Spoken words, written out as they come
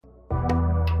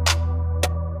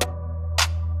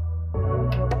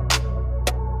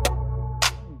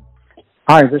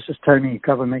Hi, this is Tony,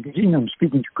 Cover Magazine. I'm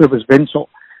speaking to Cobus Wenzel,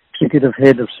 Executive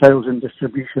Head of Sales and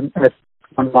Distribution at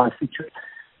One Life Feature.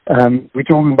 We're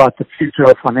talking about the future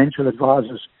of financial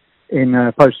advisors in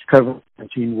a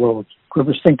post-COVID-19 world.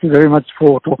 Cobus, thank you very much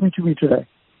for talking to me today.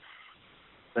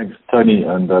 Thanks, Tony,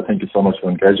 and thank you so much for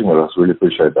engaging with us. Really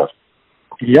appreciate that.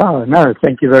 Yeah, no,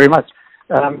 thank you very much.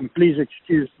 Please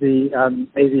excuse the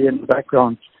lady in the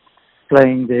background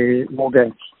playing the war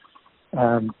games.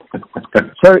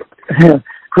 So,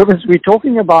 Cobus, we're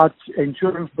talking about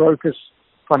insurance brokers,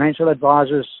 financial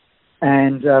advisors,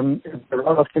 and the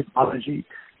role of technology.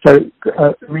 So,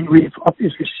 we've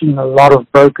obviously seen a lot of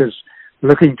brokers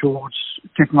looking towards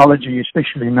technology,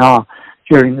 especially now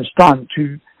during this time,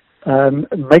 to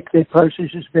make their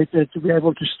processes better, to be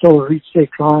able to still reach their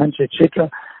clients, etc.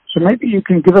 So maybe you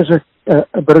can give us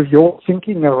a bit of your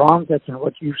thinking around that and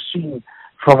what you've seen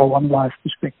from a One Life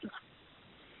perspective.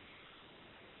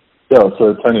 Yeah,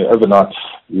 so Tony, overnight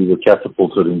we were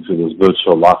catapulted into this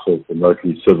virtual life of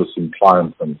remotely servicing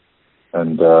clients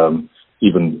and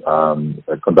even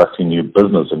conducting new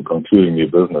business and concluding new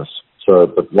business. So,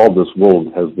 but while this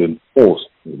world has been forced,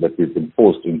 that we've been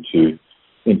forced into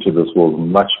this world,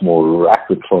 much more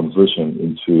rapid transition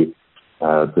into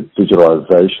the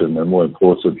digitalization, and more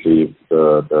importantly,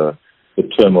 the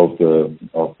term of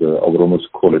I would almost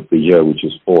call it the year, which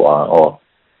is 4IR.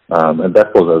 And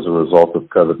that was as a result of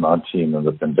COVID-19 and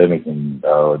the pandemic and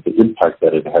the impact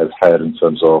that it has had in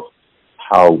terms of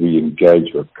how we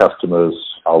engage with customers,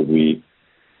 how we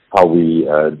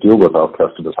deal with our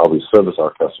customers, how we service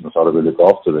our customers, how do we look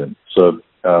after them. So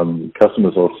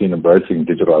customers are seen embracing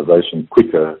digitalization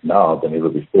quicker now than ever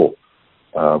before,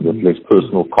 with less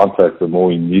personal contact and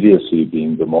more immediacy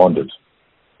being demanded.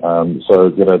 So,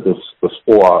 this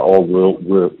 4IR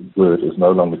word is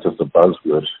no longer just a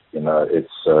buzzword.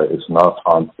 It's now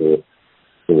time for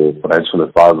financial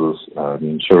advisors, the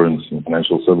insurance and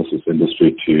financial services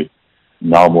industry to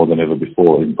now more than ever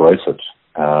before embrace it.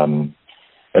 And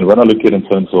when I look at it in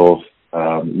terms of,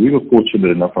 we were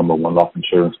fortunate enough from a One Life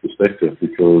Insurance perspective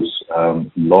because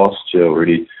last year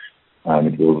already,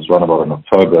 it was around about in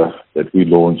October, that we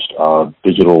launched our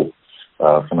digital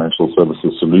financial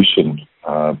services solution,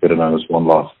 better known as One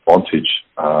Life Vantage.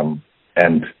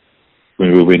 And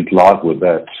when we went live with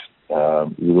that,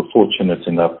 we were fortunate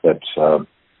enough that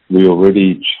we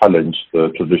already challenged the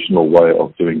traditional way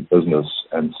of doing business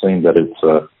and saying that it's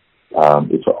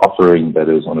an offering that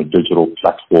is on a digital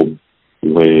platform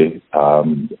where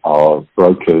our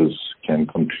brokers can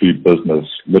conclude business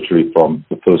literally from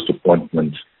the first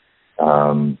appointment,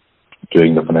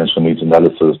 doing the financial needs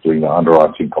analysis, doing the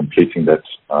underwriting, completing that,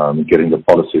 getting the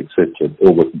policy accepted,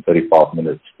 all within 35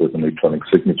 minutes with an electronic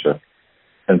signature.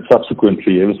 And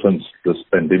subsequently, ever since this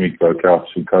pandemic broke out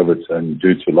through COVID and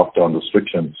due to lockdown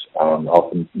restrictions,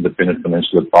 our independent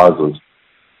financial advisors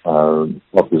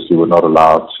obviously were not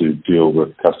allowed to deal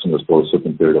with customers for a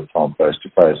certain period of time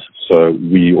face-to-face. So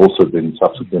we also then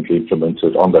subsequently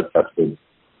implemented on that platform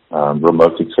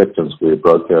remote acceptance where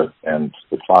broker and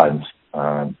the client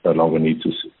no longer need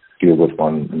to deal with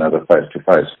one another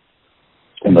face-to-face.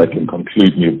 And they can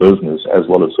conclude new business as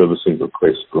well as servicing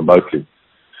requests remotely.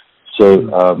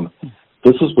 So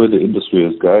this is where the industry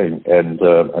is going, and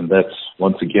that's,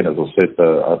 once again, as I said,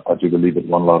 I do believe that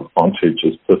One Life Vantage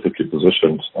is perfectly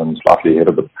positioned and slightly ahead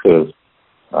of the curve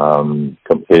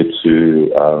compared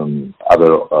to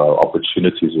other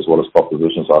opportunities as well as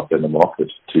propositions out there in the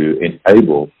market to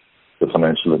enable the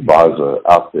financial advisor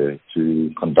out there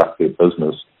to conduct their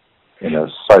business in a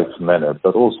safe manner,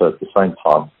 but also at the same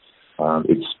time,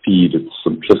 its speed, its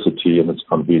simplicity, and its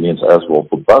convenience as well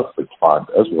for both the client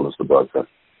as well as the broker.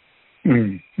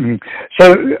 Mm-hmm.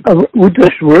 So would this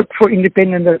work for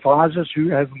independent advisors who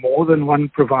have more than one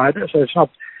provider? So it's not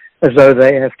as though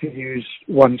they have to use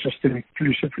one system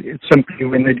exclusively. It's simply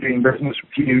when they're doing business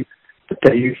with you that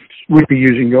they would be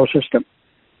using your system.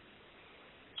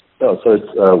 Yeah, so it's,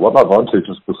 One Life Vantage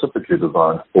is specifically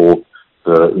designed for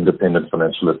the independent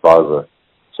financial advisor.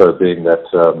 So being that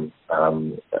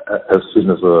as soon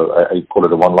as I call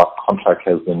it a One Life contract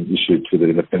has been issued to the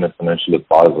independent financial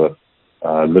advisor,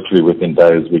 literally within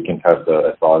days we can have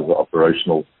the advisor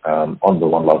operational on the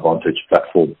One Life Vantage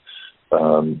platform.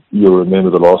 You'll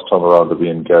remember the last time around that we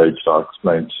engaged, I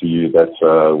explained to you that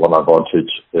One Life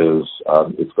Vantage is,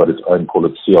 it's got its own, call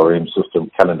it CRM system,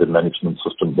 calendar management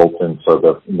system built in, so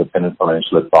the independent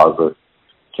financial advisor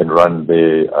can run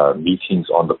their meetings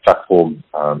on the platform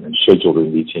and schedule their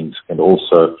meetings, and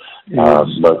also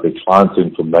load their clients'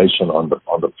 information on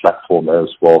the platform as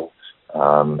well.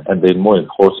 And then more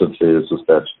importantly is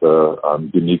that the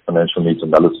unique financial needs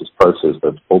analysis process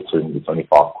that's built in with only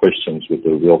 5 questions with a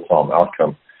real-time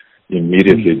outcome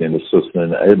immediately then assist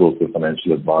and enable the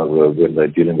financial advisor when they're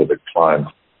dealing with a client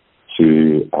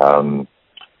to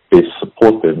best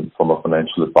support them from a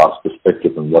financial advice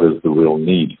perspective and what is the real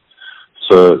need.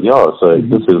 So,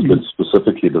 this has been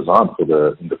specifically designed for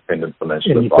the independent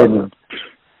financial advisor.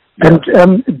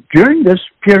 And during this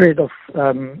period of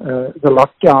the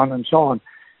lockdown and so on,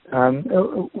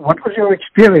 what was your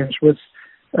experience with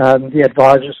the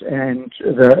advisors and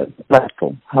the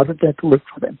platform? How did that work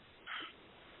for them?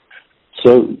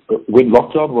 So when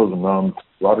lockdown was announced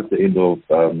right at the end of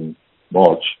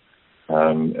March,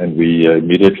 and we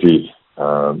immediately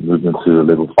moved into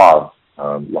level 5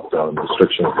 lockdown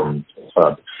restrictions and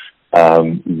so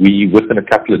on, we within a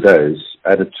couple of days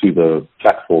added to the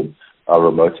platform our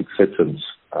remote acceptance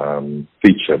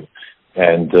feature,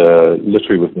 and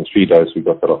literally within 3 days we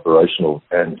got that operational.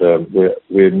 And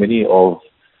where many of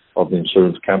the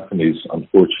insurance companies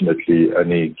unfortunately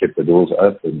only kept the doors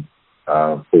open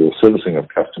for servicing of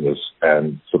customers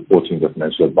and supporting the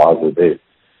financial advisor there.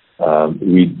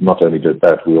 We not only did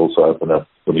that, we also opened up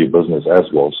for new business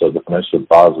as well. So the financial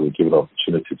advisor was given an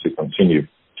opportunity to continue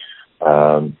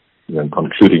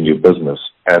concluding new business.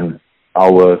 And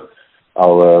our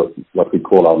what we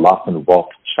call our Life and Wealth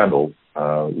channel,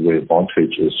 where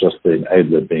Vantage is just the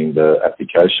enabler, being the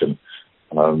application,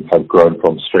 have grown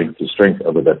from strength to strength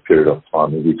over that period of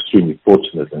time. And we're extremely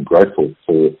fortunate and grateful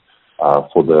for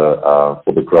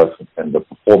the growth and the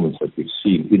performance that we've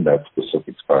seen in that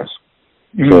specific space.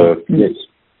 Mm-hmm. So yes,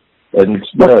 and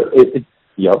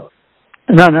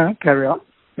No, carry on.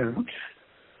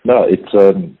 No, it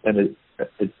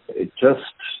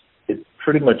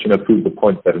pretty much proved the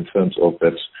point that in terms of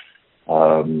that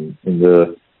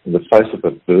in the face of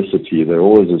adversity, there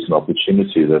always is an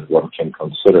opportunity that one can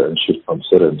consider and should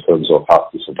consider in terms of how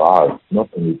to survive. Not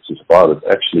only to survive, it's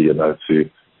actually to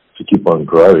keep on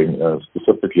growing,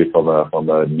 specifically from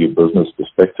a new business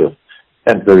perspective,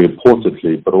 and very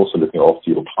importantly, but also looking after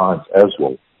your clients as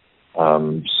well.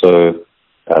 So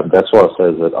that's why I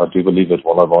say that I do believe that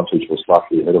One Advantage was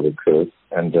slightly ahead of the curve,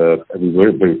 and we're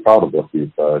very, very proud of what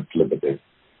we've delivered there.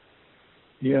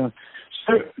 Yeah.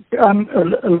 So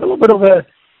a little bit of an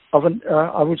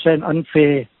I would say an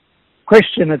unfair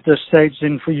question at this stage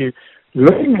then for you.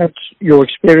 Looking at your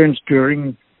experience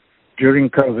during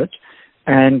COVID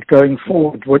and going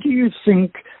forward, what do you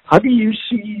think, how do you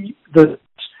see the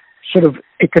sort of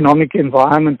economic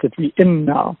environment that we're in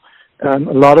now? A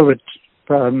lot of it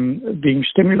being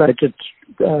stimulated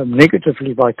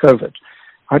negatively by COVID.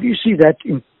 How do you see that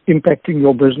impacting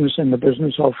your business and the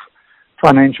business of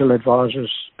financial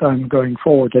advisors going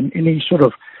forward, and any sort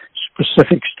of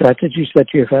specific strategies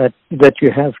that you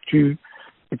have to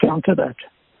counter that?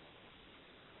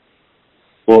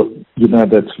 Well,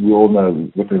 that we all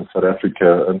know within South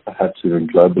Africa and perhaps even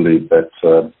globally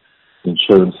that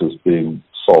insurance is being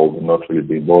sold and not really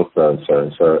being bought.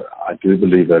 So I do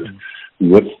believe that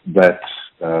with that,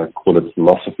 call it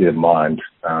philosophy in mind,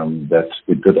 that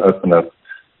we did open up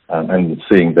and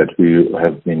seeing that we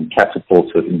have been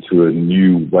catapulted into a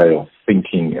new way of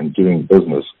thinking and doing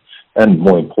business, and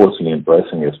more importantly,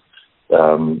 embracing it,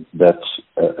 that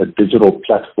a digital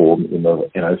platform in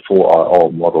a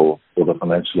 4IR model for the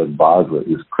financial advisor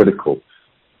is critical.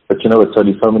 But it's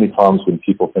only so many times when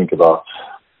people think about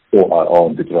 4IR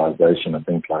and digitalization and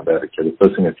things like that, okay, the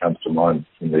first thing that comes to mind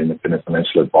in the independent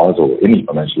financial advisor or any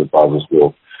financial advisor's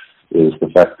world is the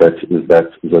fact that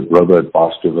is it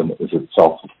robo-advice driven? Is it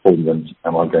self-fulfillment?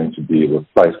 Am I going to be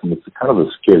replaced? And it's kind of a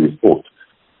scary thought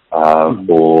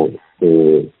for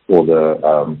the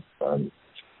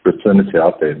fraternity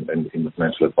out there in the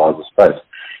financial advisor space.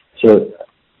 So,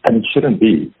 and it shouldn't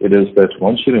be. It is that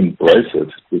one should embrace it.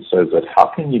 It says that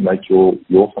how can you make your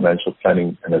financial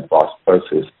planning and advice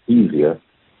process easier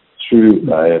through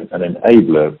an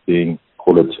enabler, being,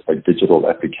 call it a digital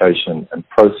application and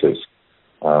process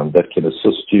that can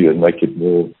assist you and make it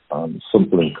more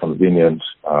simple and convenient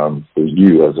for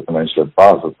you as a financial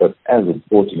advisor, but as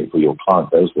importantly for your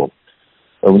client as well.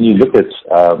 So when you look at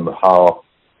how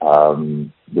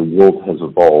the world has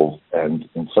evolved, and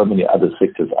in so many other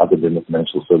sectors other than the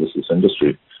financial services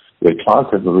industry, where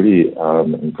clients have already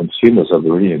and consumers have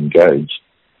already engaged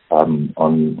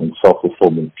on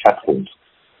self-fulfillment platforms,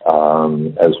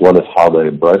 as well as how they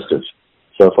embraced it.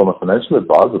 So from a financial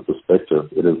advisor perspective,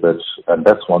 it is that, and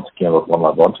that's once again what One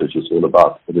Advantage is all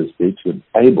about. It is there to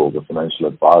enable the financial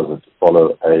advisor to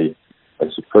follow a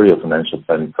superior financial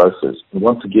planning process. And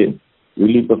once again, we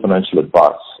leave the financial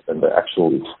advice and the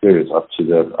actual experience up to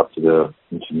the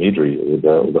intermediary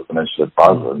or the financial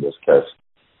advisor in this case.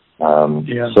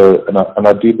 So, and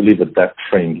I do believe that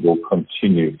trend will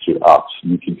continue throughout.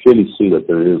 You can clearly see that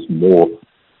there is more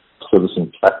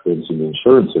servicing platforms in the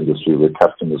insurance industry where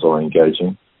customers are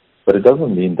engaging, but it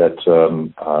doesn't mean that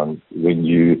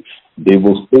there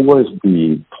will always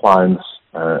be clients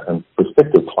and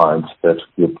prospective clients that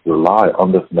would rely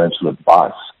on the financial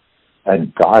advice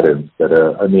and guidance that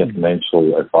only a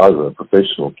financial advisor, a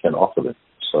professional, can offer them.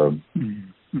 So,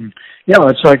 yeah,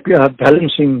 it's like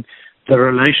balancing the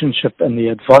relationship and the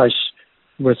advice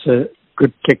with a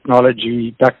good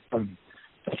technology backbone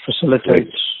that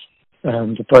facilitates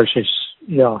the process.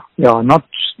 Yeah, not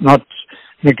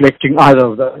neglecting either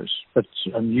of those, but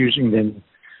using them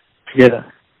together.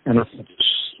 And I think,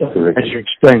 as you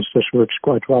explained, this works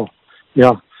quite well.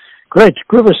 Yeah, great.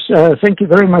 Cobus, thank you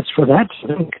very much for that. I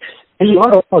think there's a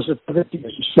lot of positivity,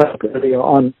 as you spoke earlier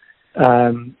on,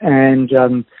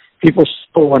 and people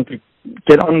still want to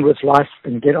get on with life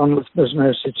and get on with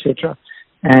business, etc.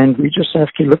 And we just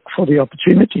have to look for the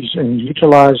opportunities and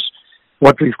utilize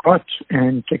what we've got.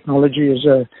 And technology is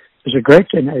a great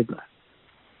enabler.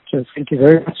 So thank you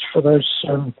very much for those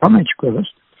comments, Cobus.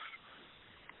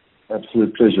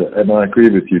 Absolute pleasure. And I agree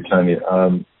with you, Tony.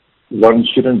 One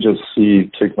shouldn't just see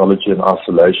technology in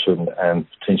isolation and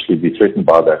potentially be threatened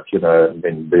by that. I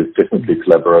mean, there's definitely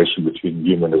collaboration between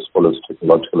human as well as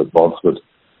technological advancement.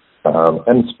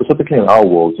 And specifically in our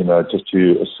world, just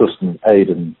to assist and aid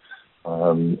and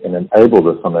enable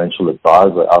the financial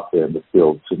advisor out there in the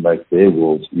field to make their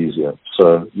worlds easier.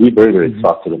 So we're very, very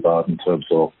excited about in terms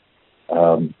of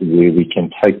where we can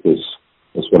take this,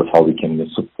 as well as how we can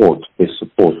best support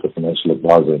the financial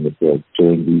advisor in the field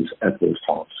during these adverse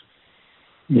times.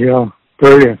 Yeah,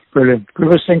 brilliant.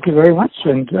 Cobus, thank you very much,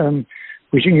 and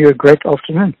wishing you a great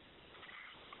afternoon.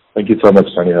 Thank you so much,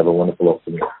 Tony. Have a wonderful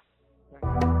afternoon.